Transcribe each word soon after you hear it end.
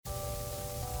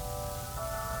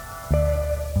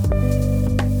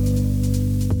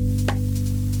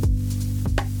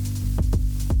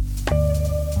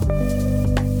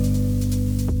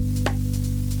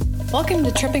Welcome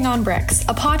to Tripping on Bricks,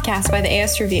 a podcast by the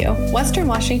AS Review, Western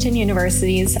Washington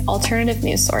University's alternative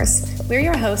news source. We're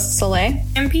your hosts, Soleil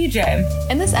and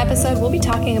PJ. In this episode, we'll be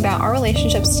talking about our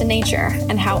relationships to nature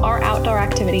and how our outdoor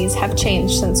activities have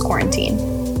changed since quarantine.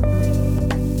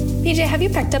 PJ, have you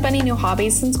picked up any new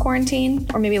hobbies since quarantine,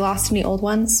 or maybe lost any old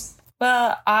ones?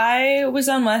 Well, I was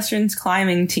on Western's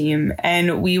climbing team,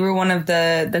 and we were one of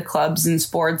the clubs and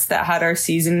sports that had our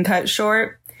season cut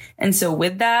short. And so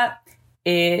with that,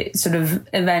 it sort of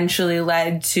eventually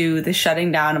led to the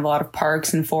shutting down of a lot of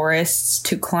parks and forests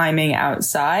to climbing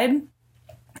outside.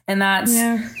 And that's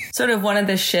sort of one of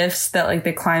the shifts that like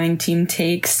the climbing team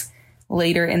takes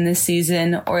later in the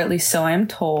season, or at least so I'm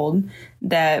told,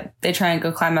 that they try and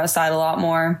go climb outside a lot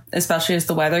more, especially as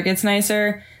the weather gets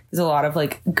nicer. There's a lot of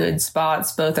like good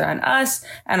spots both around us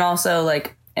and also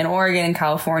like in Oregon and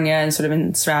California and sort of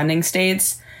in surrounding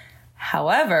states.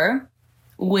 However,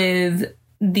 with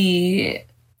the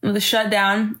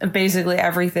shutdown of basically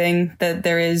everything that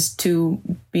there is to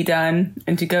be done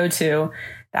and to go to,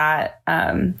 that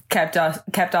kept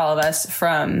all of us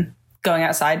from going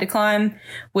outside to climb,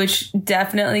 which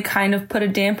definitely kind of put a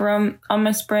damper on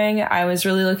my spring. I was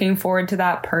really looking forward to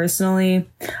that personally.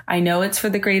 I know it's for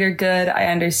the greater good. I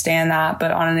understand that. But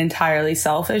on an entirely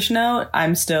selfish note,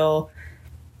 I'm still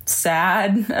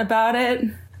sad about it.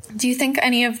 Do you think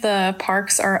any of the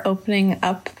parks are opening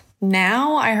up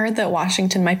now? I heard that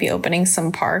Washington might be opening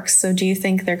some parks. So do you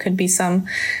think there could be some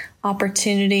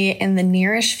opportunity in the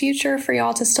nearish future for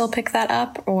y'all to still pick that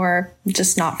up, or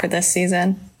just not for this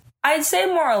season? I'd say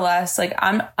more or less. Like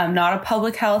I'm not a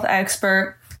public health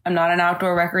expert. I'm not an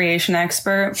outdoor recreation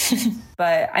expert,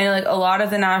 but I know like a lot of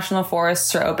the national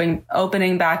forests are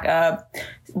opening back up.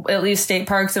 At least state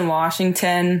parks in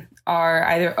Washington are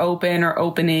either open or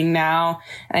opening now.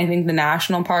 And I think the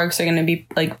national parks are going to be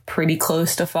like pretty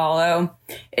close to follow.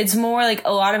 It's more like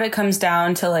a lot of it comes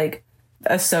down to like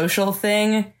a social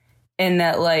thing, in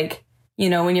that like, you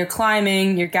know, when you're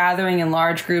climbing, you're gathering in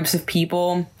large groups of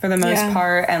people for the most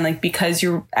part. And like, because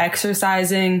you're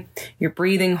exercising, you're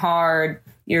breathing hard,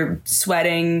 you're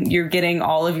sweating, you're getting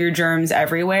all of your germs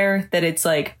everywhere, that it's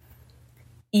like,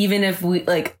 even if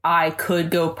I could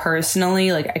go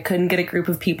personally, like I couldn't get a group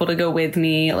of people to go with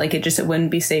me. Like it wouldn't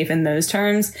be safe in those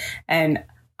terms. And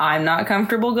I'm not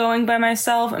comfortable going by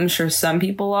myself. I'm sure some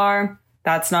people are.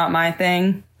 That's not my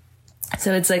thing.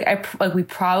 So it's like, we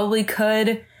probably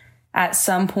could at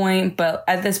some point, but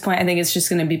at this point, I think it's just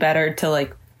going to be better to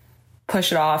like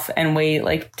push it off and wait,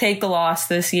 like take the loss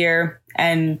this year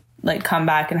and like come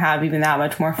back and have even that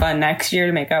much more fun next year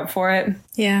to make up for it.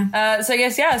 Yeah. So I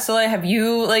guess, so like, have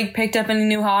you like picked up any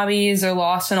new hobbies or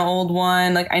lost an old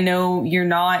one? Like, I know you're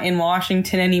not in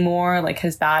Washington anymore. Like,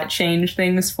 has that changed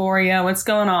things for you? What's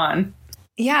going on?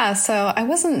 Yeah, so I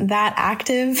wasn't that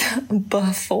active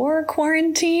before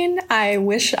quarantine. I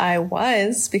wish I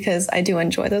was, because I do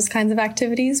enjoy those kinds of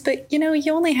activities. But, you know,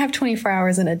 you only have 24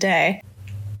 hours in a day.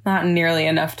 Not nearly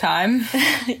enough time.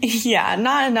 Yeah,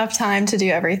 not enough time to do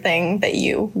everything that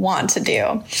you want to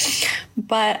do.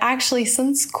 But actually,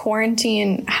 since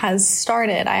quarantine has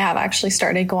started, I have actually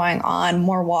started going on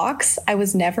more walks. I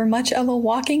was never much of a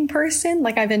walking person.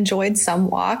 Like, I've enjoyed some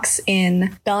walks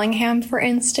in Bellingham, for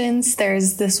instance.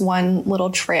 There's this one little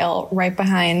trail right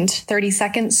behind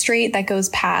 32nd Street that goes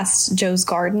past Joe's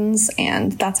Gardens,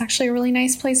 and that's actually a really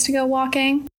nice place to go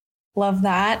walking. Love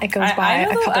that. It goes by a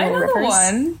couple of rivers.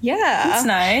 One. Yeah. It's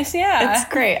nice. Yeah. It's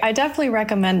great. I definitely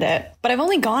recommend it. But I've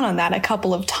only gone on that a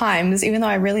couple of times, even though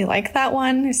I really like that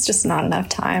one. It's just not enough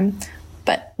time.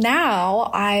 But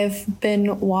now I've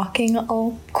been walking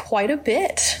quite a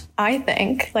bit, I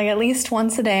think. Like at least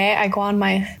once a day,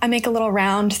 I make a little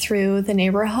round through the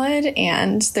neighborhood,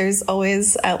 and there's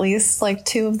always at least like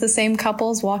two of the same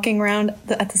couples walking around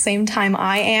at the same time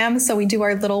I am. So we do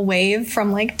our little wave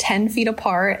from like 10 feet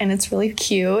apart, and it's really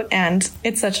cute. And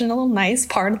it's such a little nice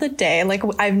part of the day. Like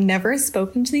I've never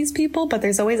spoken to these people, but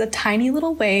there's always a tiny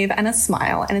little wave and a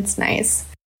smile, and it's nice.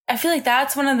 I feel like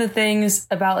that's one of the things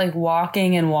about like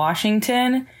walking in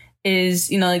Washington is,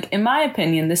 you know, like in my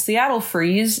opinion, the Seattle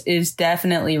freeze is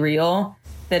definitely real.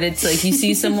 That it's like you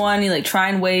see someone, you like try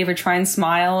and wave or try and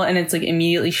smile, and it's like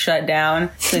immediately shut down.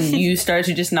 So then you start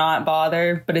to just not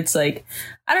bother. But it's like,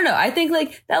 I don't know. I think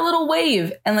like that little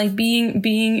wave and like being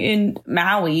in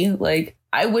Maui, like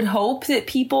I would hope that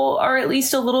people are at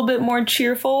least a little bit more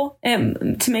cheerful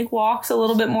and to make walks a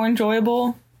little bit more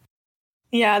enjoyable.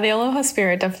 Yeah, the Aloha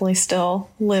spirit definitely still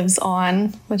lives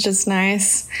on, which is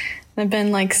nice. I've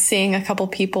been like seeing a couple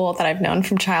people that I've known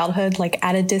from childhood, like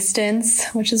at a distance,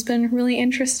 which has been really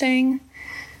interesting.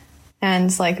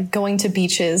 And like going to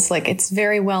beaches, like it's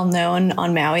very well known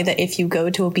on Maui that if you go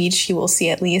to a beach, you will see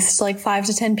at least like 5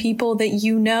 to 10 people that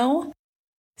you know.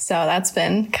 So that's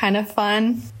been kind of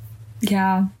fun.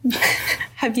 Yeah.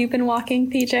 Have you been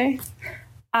walking, PJ?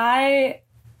 I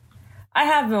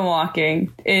have been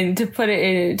walking, and to put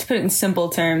it in simple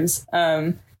terms.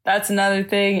 That's another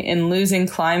thing. In losing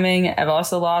climbing, I've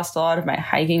also lost a lot of my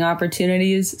hiking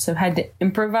opportunities, so I've had to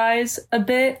improvise a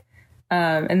bit.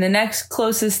 And the next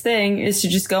closest thing is to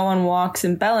just go on walks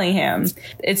in Bellingham.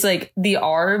 It's like the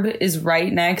Arb is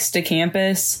right next to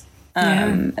campus.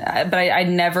 But I'd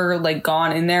never like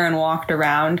gone in there and walked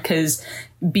around because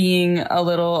being a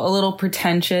little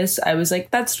pretentious, I was like,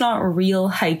 that's not real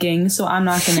hiking, so I'm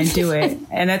not going to do it.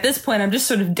 And at this point, I'm just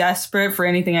sort of desperate for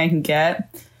anything I can get,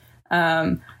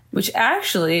 which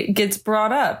actually gets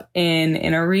brought up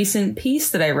in a recent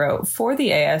piece that I wrote for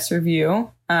the AS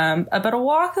Review about a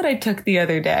walk that I took the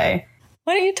other day.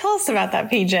 Why don't you tell us about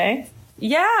that, PJ?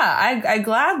 Yeah, I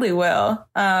gladly will.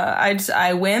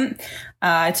 I went,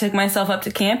 I took myself up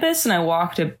to campus and I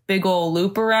walked a big old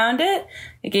loop around it.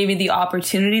 It gave me the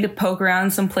opportunity to poke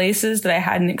around some places that I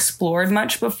hadn't explored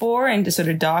much before and to sort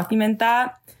of document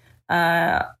that.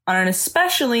 On an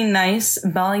especially nice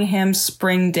Bellingham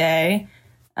spring day,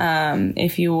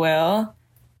 if you will.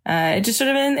 Just sort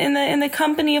of in the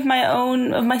company of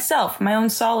myself, my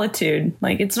own solitude.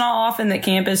 Like, it's not often that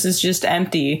campus is just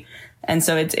empty. And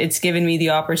so it's given me the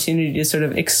opportunity to sort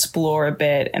of explore a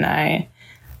bit. And I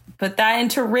put that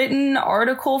into written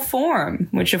article form,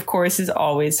 which of course is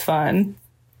always fun.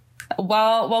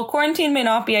 While quarantine may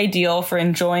not be ideal for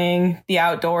enjoying the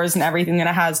outdoors and everything that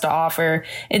it has to offer,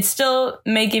 it still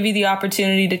may give you the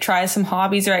opportunity to try some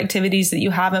hobbies or activities that you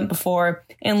haven't before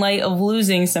in light of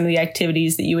losing some of the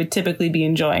activities that you would typically be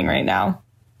enjoying right now.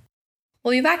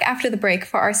 We'll be back after the break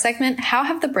for our segment, How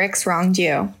Have the Bricks Wronged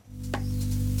You?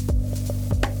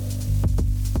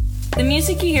 The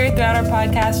music you hear throughout our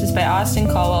podcast is by Austin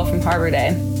Caldwell from Harbor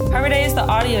Day. Harbor Day is the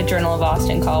audio journal of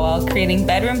Austin Caldwell, creating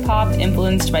bedroom pop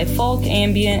influenced by folk,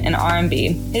 ambient, and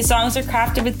R&B. His songs are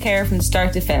crafted with care from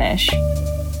start to finish.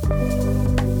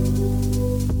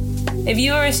 If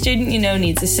you or a student you know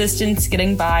needs assistance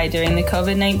getting by during the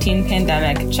COVID-19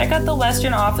 pandemic, check out the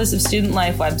Western Office of Student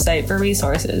Life website for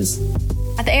resources.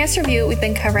 At the AS Review, we've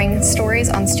been covering stories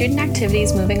on student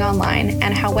activities moving online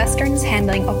and how Western is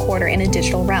handling a quarter in a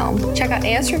digital realm. Check out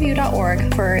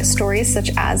asreview.org for stories such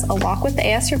as A Walk with the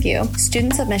AS Review,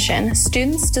 Student Submission,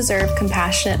 Students Deserve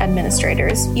Compassionate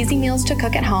Administrators, Easy Meals to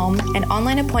Cook at Home, and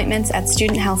online appointments at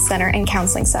Student Health Center and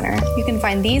Counseling Center. You can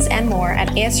find these and more at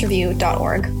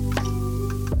asreview.org.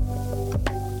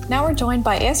 Now we're joined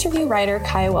by AS Review writer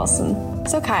Kaya Wilson.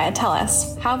 So Kaya, tell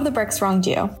us, how have the bricks wronged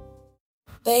you?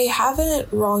 They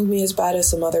haven't wronged me as bad as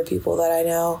some other people that I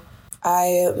know.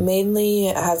 I mainly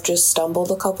have just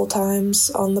stumbled a couple times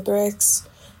on the bricks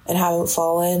and haven't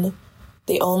fallen.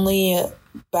 The only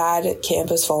bad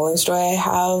campus falling story I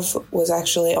have was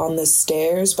actually on the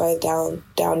stairs down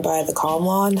by the comm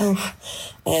lawn.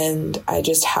 And I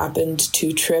just happened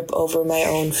to trip over my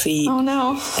own feet. Oh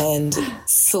no. And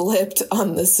slipped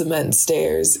on the cement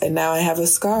stairs. And now I have a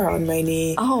scar on my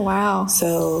knee. Oh wow.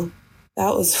 So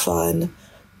that was fun.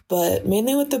 But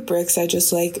mainly with the bricks, I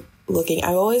just like looking.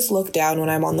 I always look down when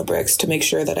I'm on the bricks to make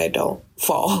sure that I don't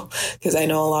fall, because I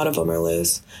know a lot of them are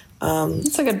loose.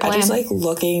 That's a good plan. I just like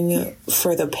looking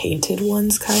for the painted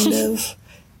ones, kind of.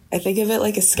 I think of it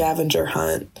like a scavenger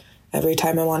hunt every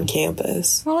time I'm on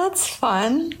campus. Well, that's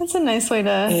fun. That's a nice way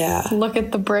to look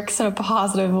at the bricks in a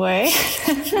positive way.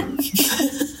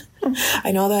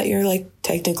 I know that you're like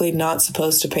technically not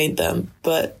supposed to paint them,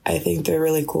 but I think they're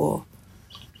really cool.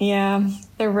 Yeah,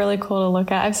 they're really cool to look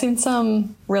at. I've seen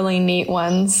some really neat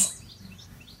ones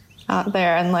out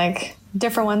there, and like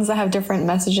different ones that have different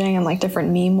messaging and like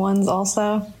different meme ones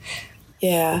also.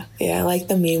 Yeah, I like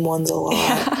the meme ones a lot.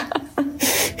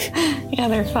 Yeah,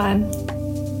 they're fun.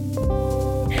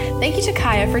 Thank you to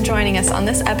Kaya for joining us on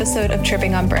this episode of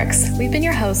Tripping on Bricks. We've been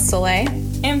your hosts, Soleil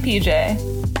and PJ.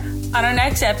 On our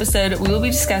next episode, we will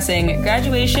be discussing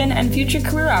graduation and future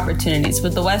career opportunities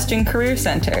with the Western Career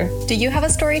Center. Do you have a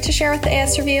story to share with the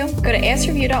AS Review? Go to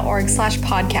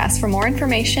asreview.org/podcast for more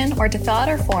information or to fill out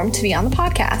our form to be on the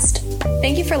podcast.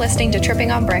 Thank you for listening to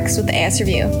Tripping on Bricks with the AS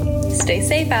Review. Stay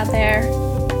safe out there.